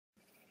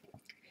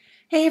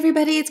Hey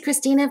everybody, it's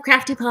Kristina of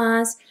Crafty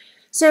Paws.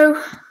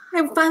 So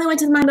I finally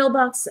went to my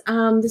mailbox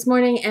this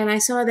morning and I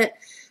saw that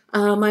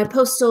my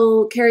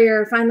postal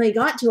carrier finally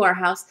got to our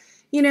house.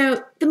 You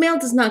know, the mail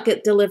does not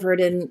get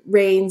delivered in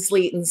rain,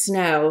 sleet, and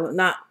snow,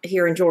 not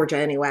here in Georgia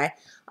anyway.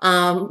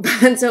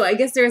 And so I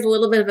guess there's a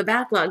little bit of a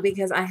backlog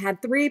because I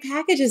had 3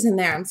 packages in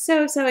there. I'm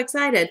so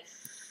excited.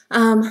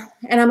 And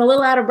I'm a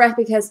little out of breath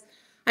because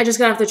I just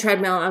got off the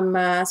treadmill.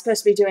 I'm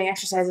supposed to be doing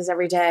exercises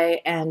every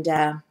day and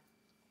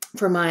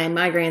for my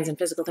migraines and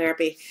physical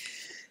therapy.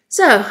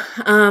 So,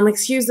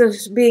 excuse the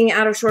being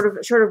short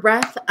of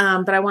breath,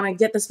 but I want to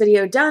get this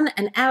video done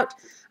and out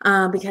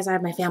because I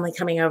have my family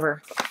coming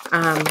over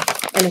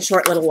in a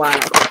short little while.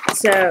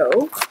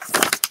 So,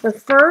 the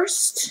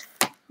first,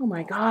 oh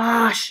my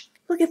gosh,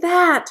 look at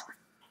that.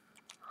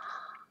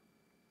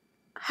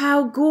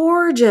 How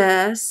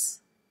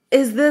gorgeous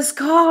is this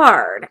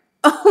card?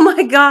 Oh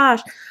my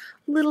gosh,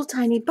 little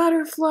tiny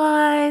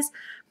butterflies,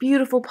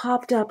 beautiful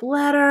popped up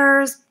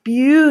letters,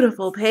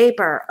 beautiful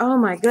paper. Oh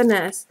my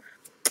goodness.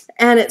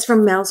 And it's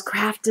from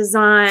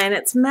MelsCraftDesign.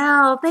 It's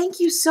Mel. Thank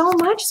you so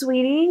much,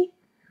 sweetie.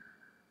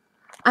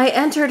 I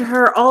entered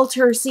her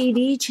Alter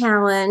CD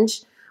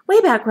challenge way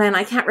back when.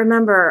 I can't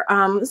remember.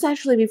 It was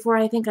actually before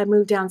I think I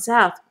moved down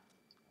south.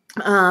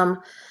 And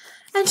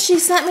she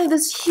sent me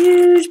this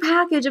huge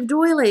package of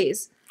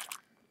doilies.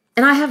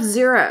 And I have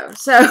 0.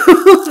 So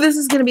this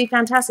is going to be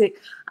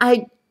fantastic.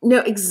 I know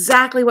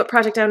exactly what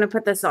project I'm going to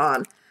put this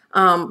on.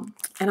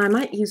 And I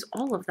might use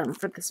all of them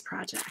for this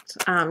project.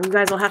 You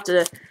guys will have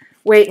to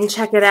wait and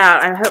check it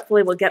out. I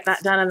hopefully will get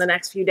that done in the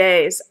next few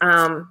days.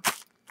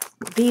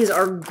 These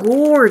are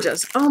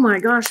gorgeous. Oh my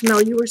gosh,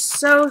 Mel, you were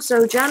so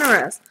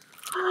generous.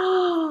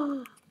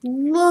 Oh,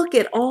 look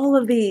at all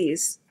of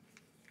these.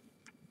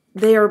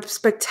 They are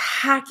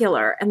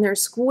spectacular. And they're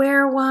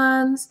square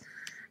ones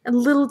and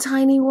little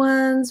tiny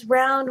ones,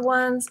 round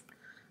ones.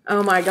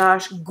 Oh my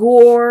gosh,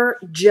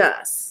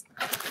 gorgeous.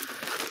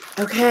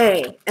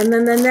 Okay, and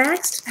then the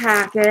next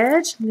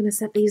package, I'm going to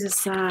set these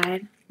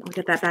aside. I'll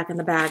get that back in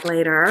the bag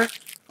later.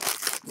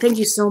 Thank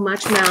you so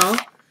much, Mel.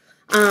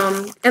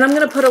 And I'm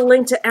going to put a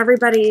link to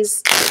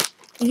everybody's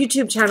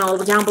YouTube channel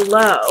down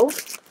below.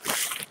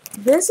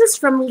 This is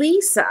from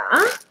Lisa.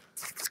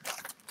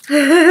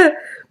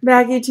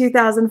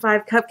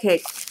 Maggie2005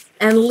 cupcake.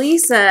 And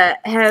Lisa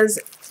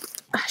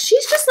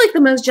she's just like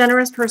the most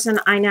generous person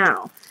I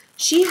know.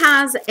 She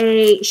has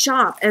a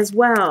shop as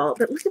well,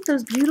 but look at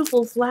those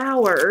beautiful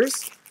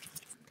flowers.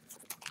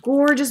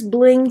 Gorgeous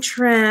bling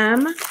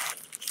trim.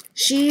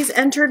 She's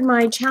entered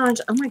my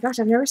challenge. Oh my gosh,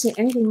 I've never seen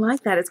anything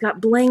like that. It's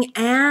got bling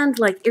and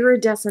like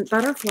iridescent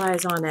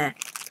butterflies on it.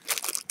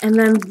 And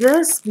then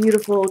this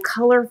beautiful,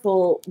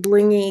 colorful,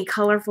 blingy,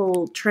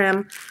 colorful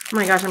trim. Oh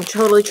my gosh, I'm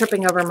totally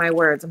tripping over my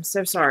words. I'm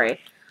so sorry.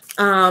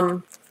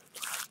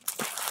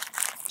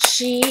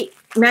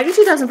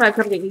 Maggie2005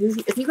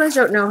 cupcake, if you guys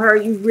don't know her,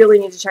 you really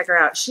need to check her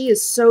out. She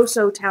is so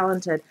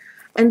talented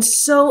and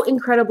so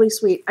incredibly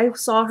sweet. I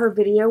saw her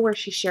video where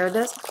she shared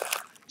this.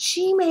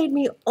 She made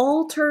me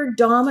alter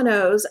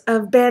dominoes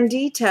of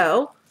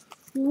bandito.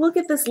 Look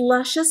at this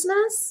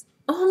lusciousness.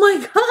 Oh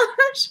my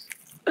gosh.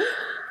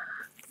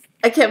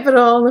 I can't put it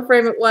all in the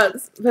frame at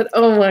once, but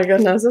oh my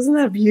goodness, isn't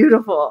that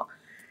beautiful?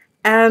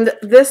 And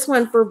this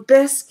one for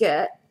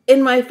Biscuit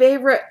in my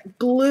favorite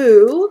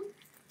blue.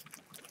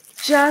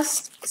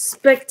 Just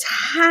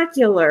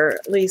spectacular,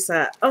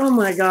 Lisa. Oh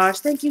my gosh.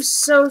 Thank you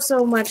so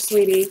much,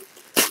 sweetie.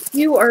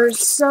 You are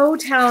so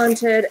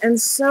talented and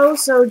so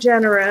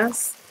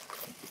generous.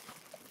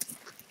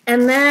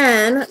 And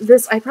then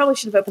this, I probably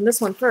should have opened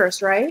this one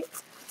first, right?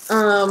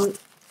 I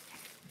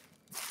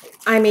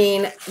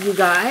mean, you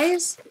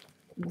guys,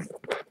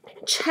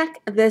 check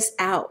this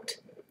out.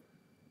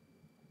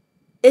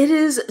 It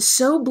is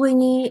so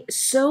blingy,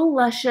 so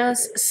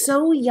luscious,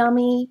 so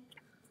yummy.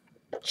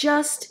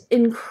 Just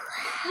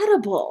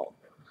incredible.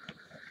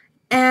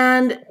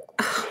 And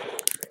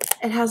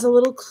it has a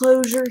little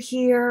closure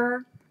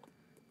here,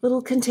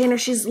 little container.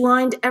 She's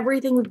lined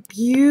everything with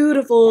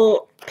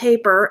beautiful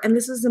paper, and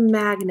this is a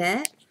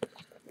magnet.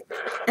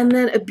 And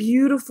then a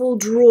beautiful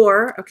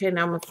drawer. Okay,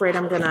 now I'm afraid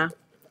I'm gonna,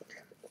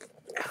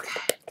 okay.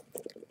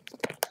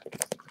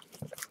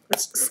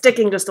 It's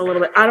sticking just a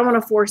little bit. I don't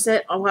want to force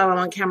it while I'm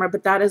on camera,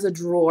 but that is a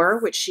drawer,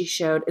 which she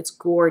showed. It's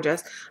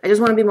gorgeous. I just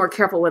want to be more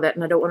careful with it,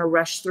 and I don't want to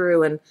rush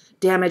through and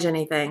damage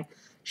anything.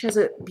 She has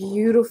a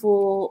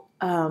beautiful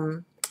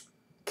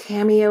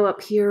cameo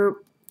up here,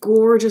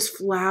 gorgeous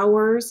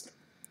flowers.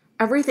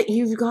 Everything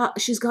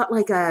she's got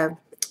like a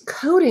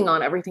coating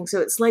on everything, so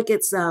it's like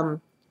it's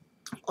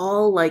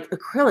all like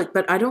acrylic,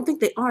 but I don't think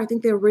they are. I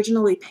think they're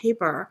originally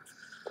paper.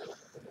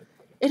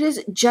 It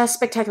is just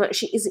spectacular.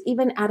 She has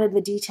even added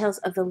the details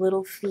of the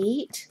little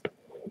feet.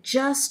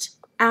 Just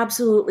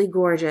absolutely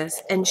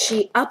gorgeous. And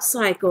she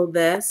upcycled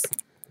this.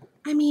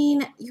 I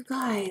mean, you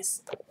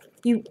guys,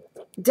 you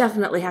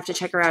definitely have to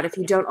check her out if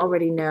you don't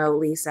already know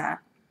Lisa.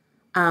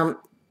 And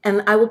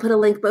I will put a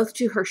link both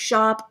to her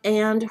shop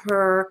and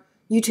her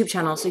YouTube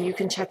channel so you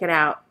can check it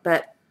out.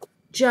 But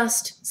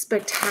just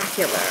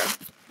spectacular.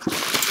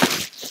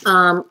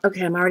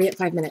 Okay, I'm already at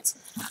 5 minutes.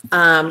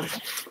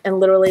 And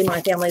literally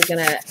my family's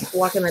going to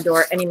walk in the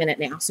door any minute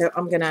now. So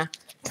I'm going to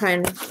try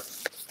and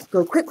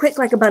go quick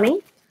like a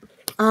bunny.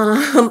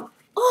 Oh,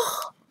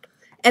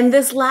 and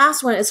this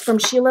last one is from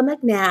Sheila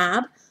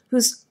McNabb,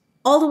 who's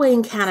all the way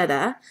in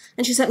Canada.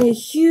 And she sent me a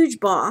huge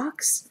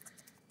box.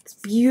 This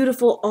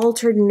beautiful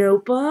altered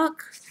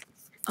notebook.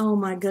 Oh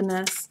my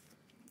goodness.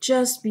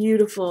 Just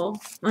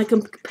beautiful. I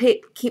can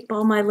keep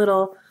all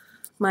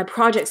my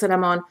projects that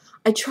I'm on.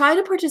 I try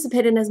to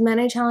participate in as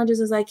many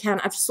challenges as I can.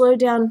 I've slowed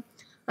down.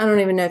 I don't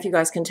even know if you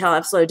guys can tell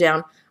I've slowed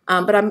down.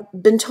 But I've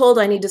been told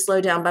I need to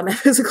slow down by my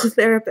physical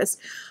therapist.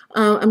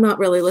 I'm not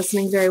really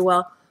listening very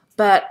well.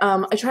 But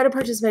I try to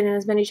participate in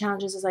as many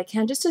challenges as I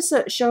can just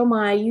to show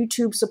my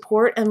YouTube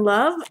support and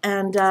love.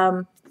 And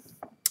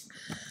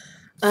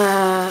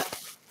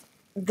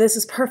this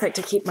is perfect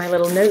to keep my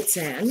little notes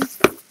in.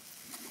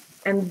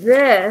 And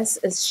this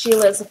is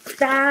Sheila's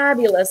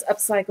fabulous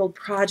upcycled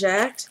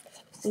project.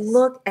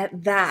 Look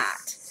at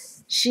that.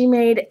 She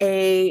made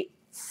a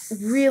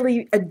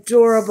really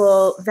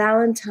adorable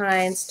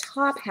Valentine's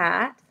top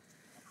hat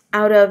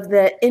out of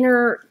the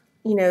inner,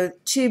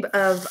 tube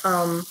of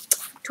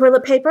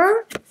toilet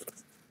paper.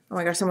 Oh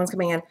my gosh, someone's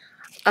coming in.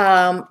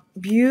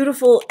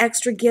 Beautiful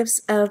extra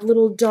gifts of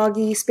little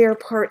doggy spare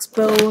parts,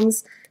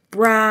 bones,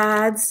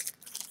 brads.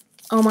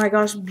 Oh my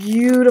gosh,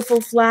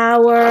 beautiful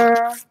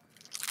flower.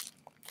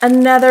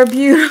 Another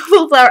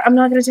beautiful flower. I'm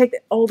not going to take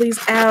all these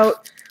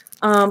out,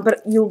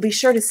 but you'll be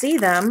sure to see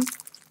them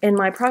in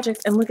my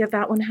project. And look at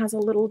that one, has a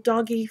little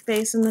doggy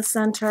face in the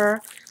center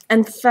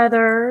and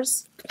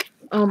feathers.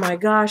 Oh my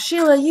gosh,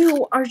 Sheila,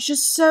 you are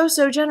just so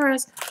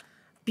generous.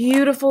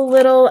 Beautiful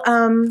little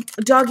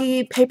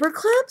doggy paper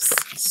clips.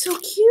 So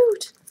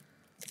cute.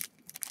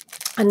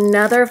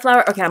 Another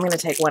flower. Okay, I'm going to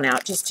take one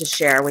out just to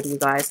share with you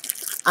guys.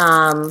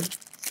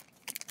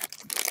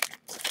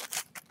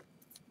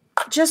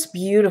 Just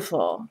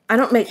beautiful. I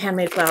don't make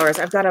handmade flowers.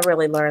 I've got to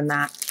really learn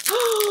that.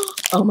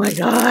 Oh my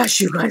gosh,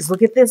 you guys,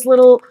 look at this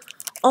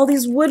all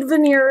these wood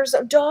veneers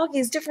of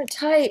doggies, different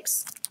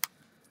types.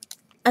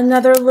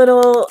 Another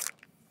little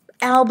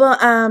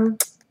album,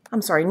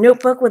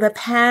 notebook with a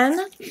pen.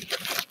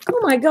 Oh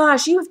my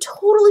gosh, you have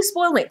totally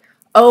spoiled me.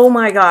 Oh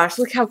my gosh,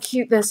 look how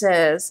cute this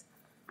is.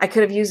 I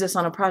could have used this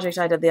on a project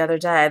I did the other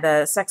day,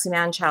 the Sexy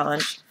Man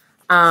Challenge.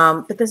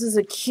 But this is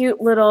a cute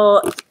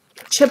little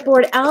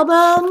chipboard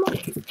album.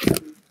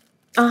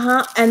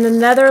 And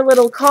another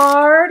little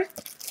card.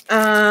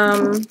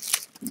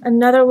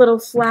 Another little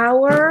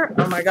flower.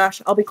 Oh my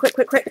gosh, I'll be quick.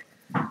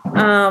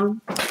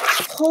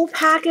 Whole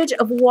package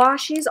of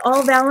washies,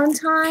 all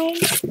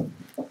Valentine's.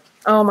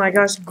 Oh my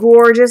gosh,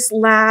 gorgeous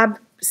lab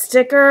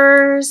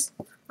stickers.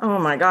 Oh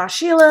my gosh,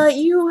 Sheila,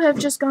 you have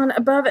just gone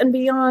above and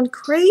beyond.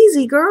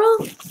 Crazy, girl.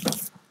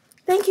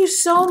 Thank you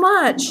so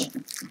much.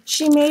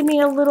 She made me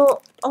a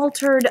little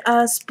altered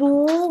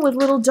spool with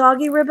little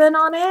doggy ribbon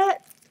on it.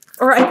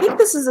 Or I think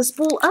this is a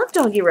spool of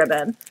doggy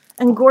ribbon.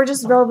 And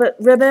gorgeous velvet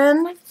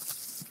ribbon.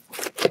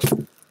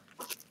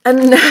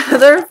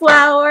 Another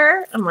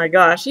flower. Oh my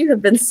gosh, you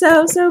have been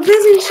so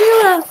busy,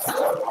 Sheila.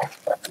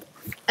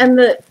 And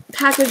the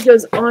package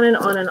goes on and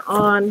on and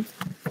on.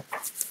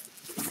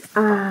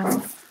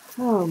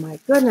 Oh my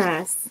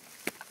goodness.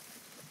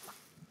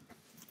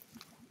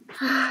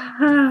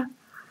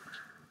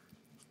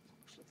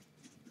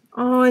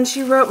 Oh, and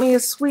she wrote me a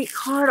sweet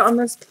card on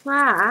this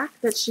plaque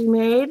that she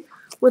made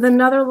with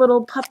another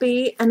little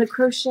puppy and a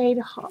crocheted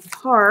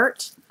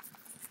heart.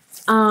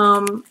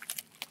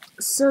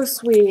 So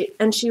sweet.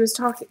 And she was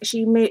talking.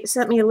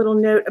 Sent me a little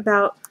note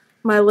about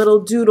my little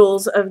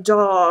doodles of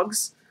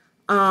dogs.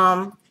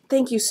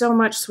 Thank you so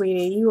much,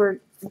 sweetie. You are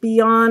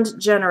beyond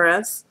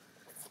generous.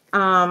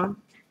 And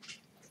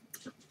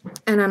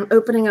I'm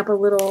opening up a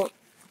little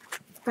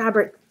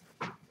fabric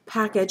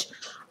package.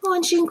 Oh,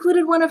 and she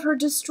included one of her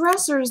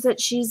distressors that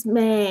she's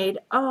made.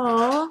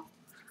 Oh,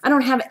 I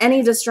don't have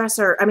any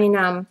distressor. I mean,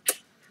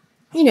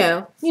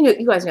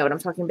 you guys know what I'm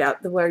talking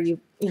about. Where you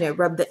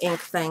rub the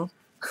ink thing.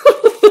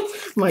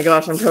 Oh my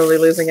gosh, I'm totally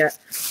losing it.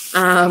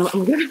 I'm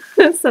going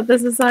to set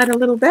this aside a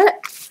little bit.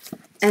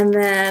 And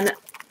then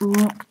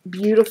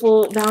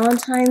beautiful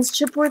Valentine's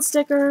chipboard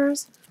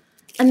stickers.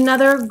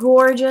 Another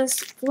gorgeous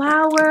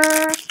flower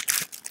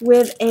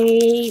with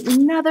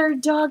another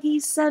doggy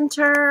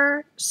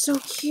center. So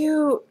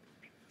cute.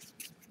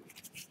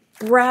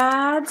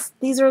 Brads.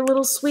 These are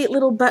sweet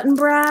little button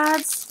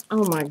brads.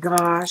 Oh my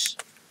gosh.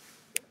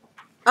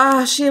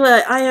 Ah,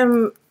 Sheila, I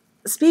am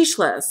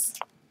speechless.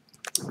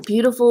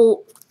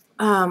 Beautiful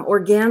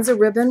organza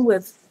ribbon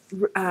with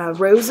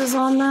roses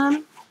on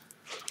them.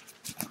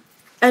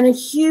 And a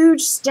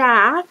huge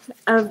stack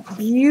of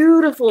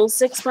beautiful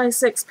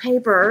 6x6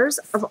 papers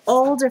of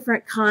all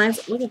different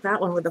kinds. Look at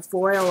that one with the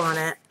foil on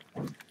it.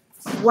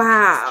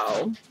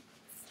 Wow.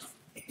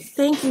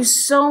 Thank you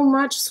so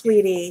much,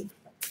 sweetie.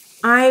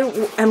 I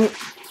am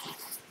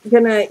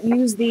going to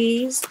use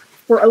these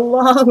for a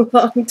long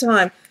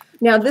time.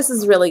 Now, this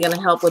is really going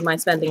to help with my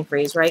spending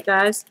freeze, right,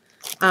 guys?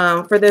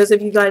 For those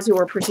of you guys who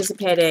are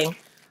participating,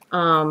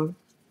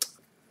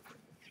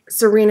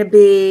 Serena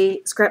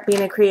B,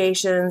 Scrapbina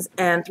Creations,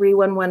 and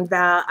 311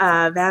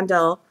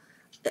 Vandal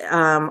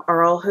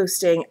are all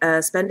hosting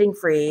a spending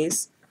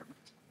freeze.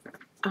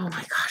 Oh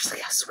my gosh, look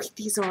how sweet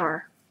these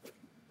are.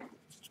 Oh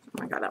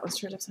my god, that one's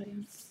turned upside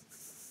down.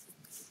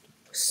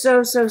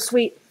 So, so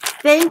sweet.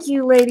 Thank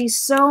you, ladies,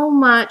 so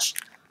much.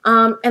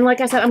 And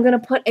like I said, I'm going to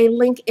put a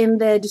link in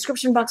the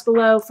description box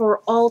below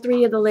for all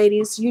 3 of the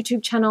ladies'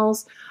 YouTube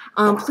channels.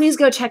 Please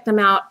go check them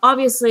out.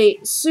 Obviously,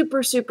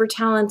 super, super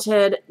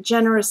talented,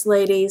 generous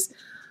ladies.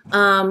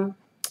 Wow.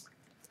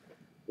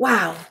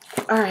 All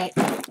right.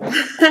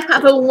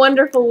 Have a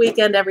wonderful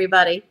weekend,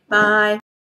 everybody. Bye.